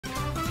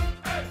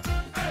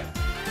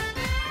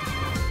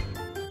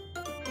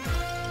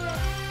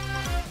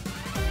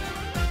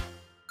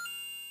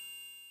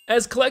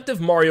As collective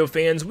Mario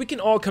fans, we can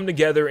all come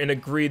together and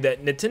agree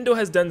that Nintendo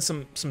has done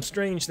some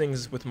strange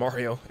things with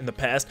Mario in the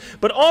past,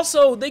 but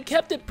also they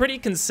kept it pretty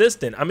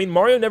consistent. I mean,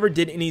 Mario never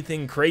did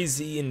anything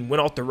crazy and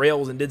went off the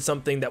rails and did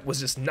something that was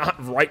just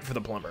not right for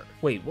the plumber.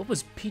 Wait, what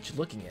was Peach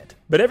looking at?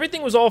 But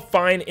everything was all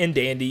fine and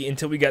dandy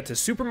until we got to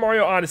Super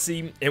Mario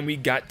Odyssey and we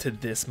got to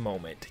this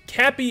moment.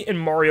 Cappy and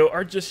Mario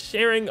are just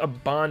sharing a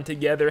bond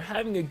together,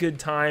 having a good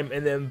time,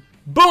 and then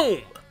boom!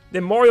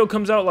 Then Mario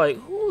comes out like,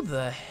 who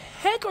the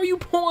heck are you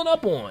pulling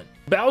up on?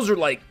 Bowser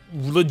like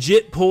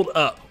legit pulled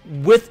up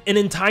with an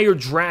entire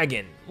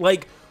dragon.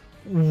 Like,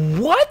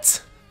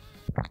 what?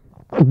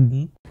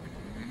 Now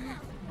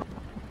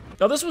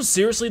this was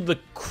seriously the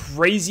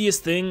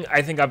craziest thing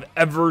I think I've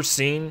ever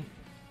seen,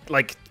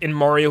 like, in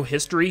Mario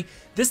history.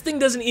 This thing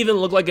doesn't even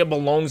look like it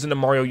belongs in the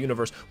Mario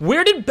universe.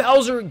 Where did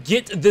Bowser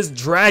get this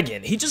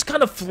dragon? He just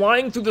kind of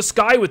flying through the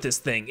sky with this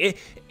thing.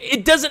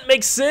 It doesn't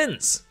make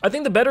sense. I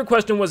think the better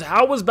question was,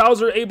 how was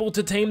Bowser able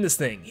to tame this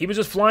thing? He was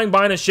just flying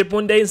by in a ship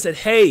one day and said,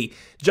 hey,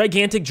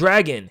 gigantic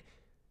dragon,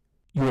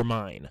 you're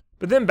mine.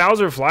 But then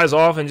Bowser flies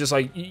off and just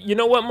like, you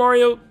know what,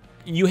 Mario?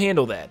 You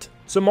handle that.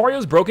 So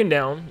Mario's broken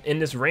down in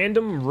this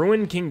random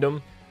ruined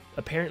kingdom,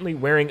 apparently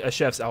wearing a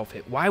chef's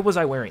outfit. Why was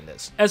I wearing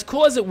this? As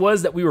cool as it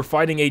was that we were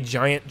fighting a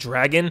giant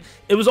dragon,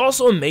 it was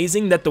also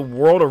amazing that the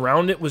world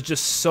around it was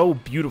just so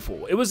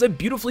beautiful. It was a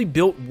beautifully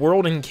built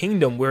world and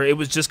kingdom where it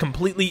was just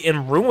completely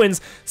in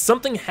ruins.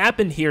 Something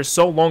happened here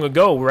so long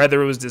ago,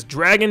 whether it was this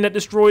dragon that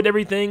destroyed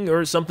everything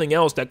or something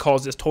else that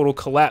caused this total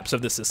collapse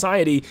of the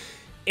society,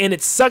 and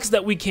it sucks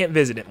that we can't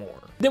visit it more.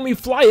 Then we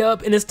fly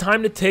up and it's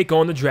time to take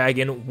on the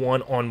dragon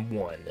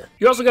one-on-one.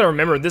 You also gotta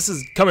remember, this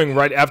is coming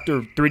right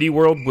after 3D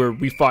World where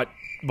we fought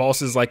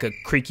bosses like a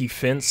creaky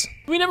fence.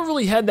 We never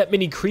really had that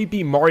many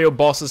creepy Mario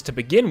bosses to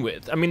begin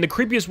with. I mean, the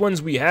creepiest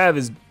ones we have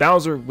is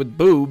Bowser with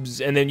boobs,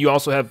 and then you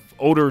also have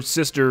older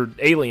sister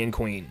Alien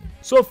Queen.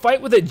 So a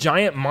fight with a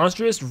giant,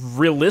 monstrous,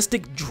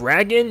 realistic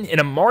dragon in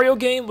a Mario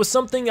game was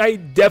something I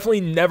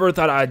definitely never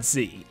thought I'd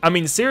see. I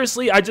mean,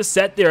 seriously, I just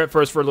sat there at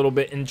first for a little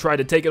bit and tried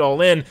to take it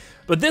all in,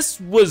 but this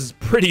was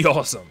pretty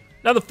awesome.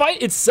 Now, the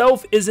fight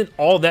itself isn't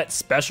all that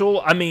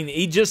special. I mean,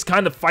 he just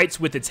kind of fights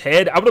with its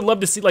head. I would have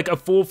loved to see like a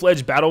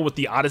full-fledged battle with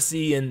the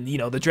Odyssey and, you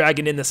know, the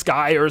dragon in the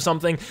sky or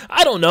something.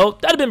 I don't know.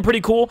 That'd have been pretty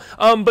cool.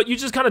 But you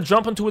just kind of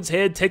jump onto its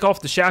head, take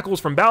off the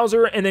shackles from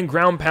Bowser, and then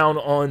ground pound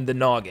on the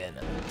noggin.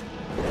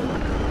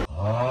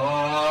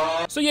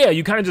 So yeah,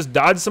 you kind of just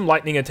dodge some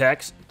lightning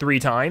attacks 3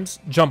 times,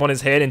 jump on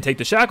his head and take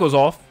the shackles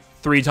off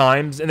 3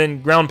 times, and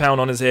then ground pound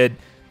on his head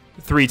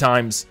 3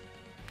 times,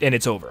 and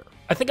it's over.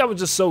 I think I was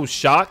just so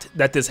shocked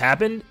that this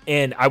happened,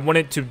 and I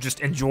wanted to just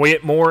enjoy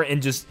it more,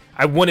 and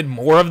I wanted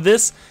more of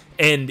this,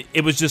 and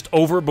it was just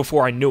over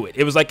before I knew it.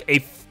 It was like a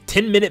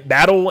 10-minute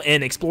battle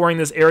and exploring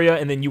this area,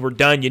 and then you were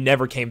done, you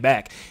never came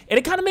back. And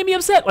it kind of made me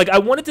upset. Like, I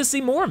wanted to see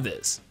more of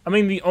this. I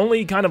mean, the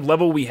only kind of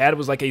level we had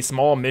was like a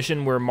small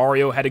mission where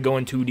Mario had to go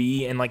in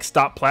 2D and like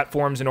stop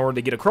platforms in order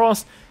to get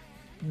across.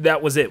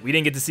 That was it. We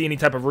didn't get to see any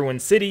type of ruined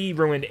city,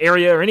 ruined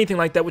area, or anything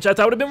like that, which I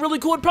thought would have been really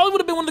cool. It probably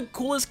would have been one of the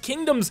coolest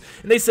kingdoms.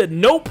 And they said,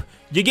 nope,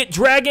 you get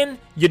dragon,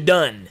 you're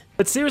done.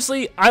 But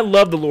seriously, I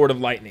love the Lord of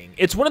Lightning.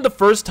 It's one of the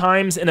first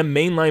times in a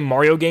mainline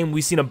Mario game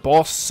we've seen a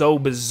boss so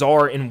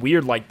bizarre and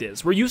weird like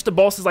this. We're used to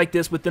bosses like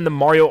this within the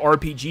Mario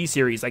RPG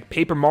series, like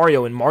Paper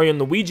Mario and Mario &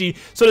 Luigi,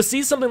 so to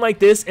see something like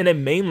this in a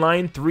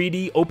mainline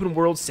 3D open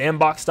world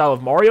sandbox style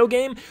of Mario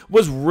game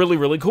was really,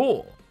 really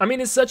cool. I mean,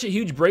 it's such a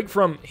huge break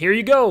from, here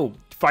you go,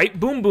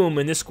 fight Boom Boom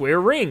in the square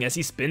ring as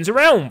he spins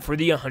around for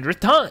the 100th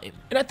time.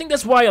 And I think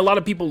that's why a lot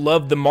of people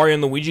love the Mario &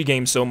 Luigi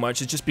game so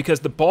much. It's just because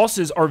the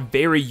bosses are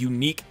very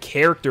unique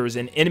characters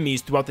and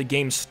enemies throughout the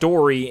game's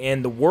story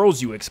and the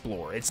worlds you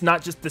explore. It's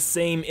not just the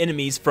same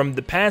enemies from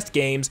the past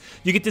games.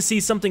 You get to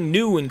see something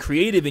new and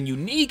creative and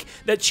unique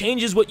that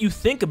changes what you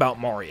think about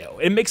Mario.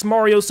 It makes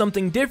Mario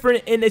something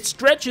different, and it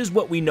stretches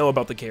what we know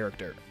about the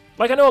character.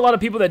 Like, I know a lot of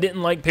people that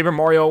didn't like Paper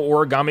Mario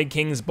Origami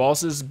King's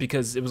bosses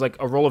because it was like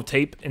a roll of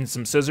tape and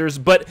some scissors,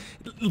 but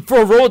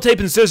for a roll of tape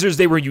and scissors,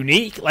 they were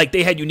unique. Like,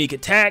 they had unique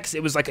attacks.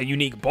 It was like a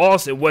unique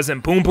boss. It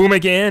wasn't Boom Boom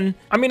again.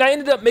 I mean, I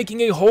ended up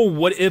making a whole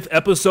what if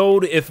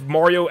episode if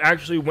Mario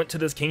actually went to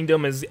this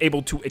kingdom and is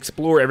able to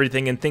explore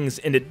everything and things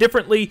ended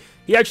differently.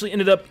 He actually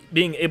ended up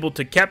being able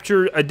to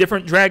capture a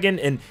different dragon,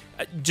 and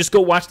just go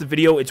watch the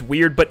video. It's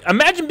weird, but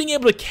imagine being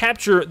able to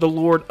capture the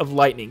Lord of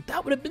Lightning.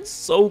 That would have been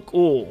so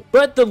cool.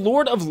 But the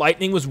Lord of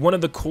Lightning was one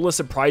of the coolest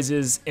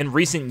surprises in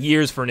recent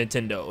years for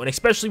Nintendo, and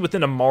especially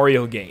within a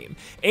Mario game.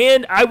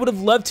 And I would have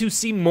loved to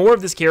see more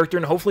of this character,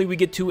 and hopefully we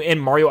get to in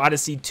Mario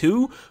Odyssey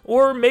 2,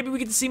 or maybe we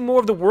get to see more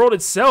of the world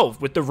itself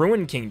with the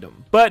Ruined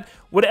Kingdom. But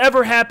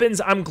whatever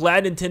happens, I'm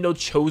glad Nintendo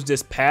chose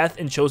this path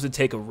and chose to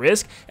take a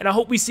risk, and I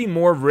hope we see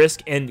more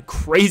risk and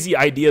crazy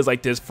ideas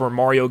like this for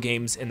Mario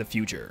games in the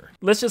future.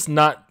 Let's just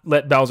not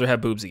let Bowser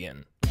have boobs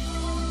again.